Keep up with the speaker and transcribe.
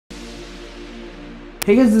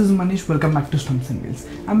Hey guys, this is Manish. Welcome back to Stumps and Wheels.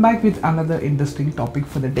 I'm back with another interesting topic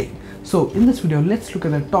for the day. So in this video, let's look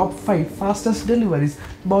at the top 5 fastest deliveries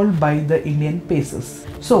bowled by the Indian pacers.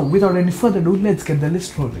 So without any further ado, let's get the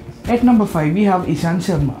list rolling. At number 5, we have Ishant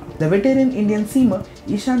Sharma. The veteran Indian seamer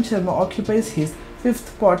Ishant Sharma occupies his 5th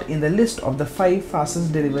spot in the list of the 5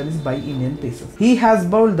 fastest deliveries by Indian pacers. He has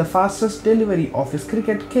bowled the fastest delivery of his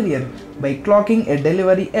cricket career by clocking a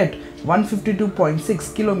delivery at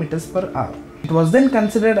 152.6 km per hour. It was then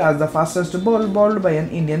considered as the fastest ball bowled by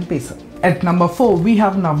an Indian pacer. At number 4, we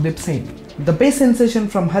have Navdeep Saini. The pace sensation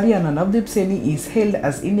from Haryana, Navdeep Saini is hailed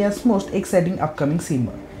as India's most exciting upcoming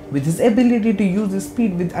seamer. With his ability to use his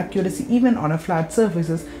speed with accuracy even on a flat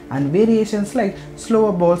surfaces and variations like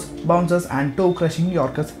slower balls, bouncers and toe-crushing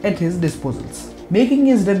Yorkers at his disposals. Making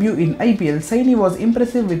his debut in IPL, Saini was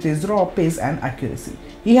impressive with his raw pace and accuracy.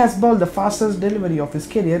 He has bowled the fastest delivery of his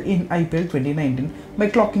career in IPL 2019 by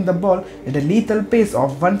clocking the ball at a lethal pace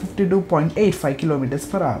of 152.85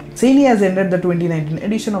 km per hour. Saini has ended the 2019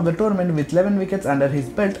 edition of the tournament with 11 wickets under his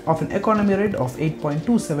belt of an economy rate of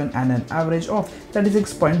 8.27 and an average of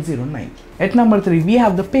 36.09. At number 3, we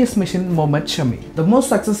have the pace machine Mohammed Shami. The most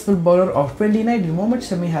successful bowler of 2019, Mohammed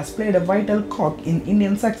Shami has played a vital cog in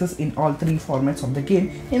Indian success in all 3 formats of the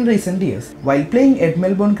game in recent years. While playing at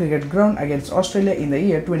Melbourne Cricket Ground against Australia in the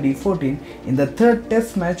year 2014, in the 3rd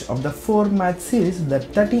test match of the 4-match series, the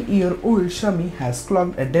 30-year-old Shami has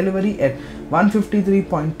clocked a delivery at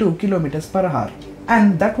 153.2 km per hour.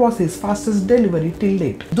 And that was his fastest delivery till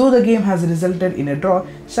date. Though the game has resulted in a draw,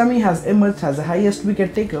 Shami has emerged as the highest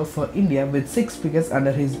wicket taker for India with 6 wickets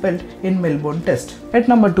under his belt in Melbourne Test. At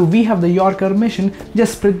number 2, we have the Yorker machine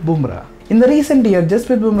Jasprit Bumrah. In the recent year,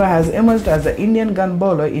 Jasprit Bumrah has emerged as the Indian gun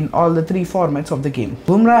bowler in all the 3 formats of the game.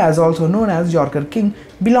 Bumrah, as also known as Yorker King,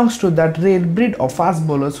 belongs to that rare breed of fast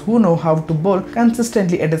bowlers who know how to bowl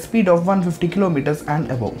consistently at a speed of 150 km and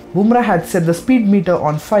above. Bumrah had set the speed meter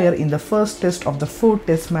on fire in the first test of the 4th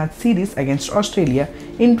test match series against Australia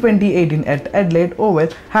in 2018 at Adelaide Oval,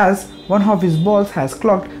 as one of his balls has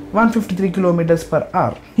clocked 153 km per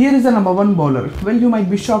hour. Here is the number 1 bowler. Well, you might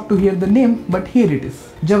be shocked to hear the name, but here it is.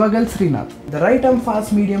 Javagal Srinath. The right-arm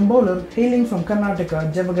fast-medium bowler hailing from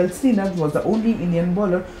Karnataka, Javagal Srinath was the only Indian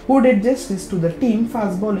bowler who did justice to the team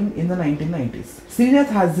fast bowling in the 1990s. Srinath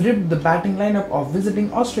has ripped the batting lineup of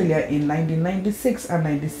visiting Australia in 1996 and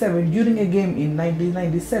 97 during a game in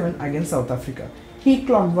 1997 against South Africa. He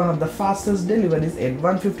clocked one of the fastest deliveries at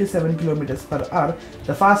 157 km per hour,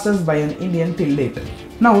 the fastest by an Indian till date.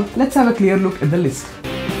 Now, let's have a clear look at the list.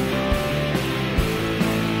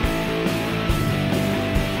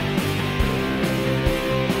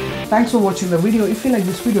 Thanks for watching the video. If you like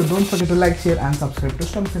this video, don't forget to like, share and subscribe to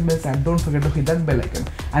Stumps and Bells, and don't forget to hit that bell icon.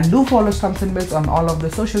 And do follow Stumps and Bells on all of the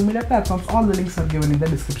social media platforms. All the links are given in the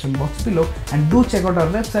description box below. And do check out our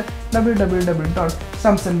website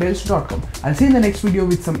www.stumpsandbells.com. I'll see you in the next video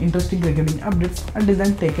with some interesting cricketing updates. Until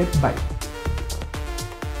then, take care. Bye.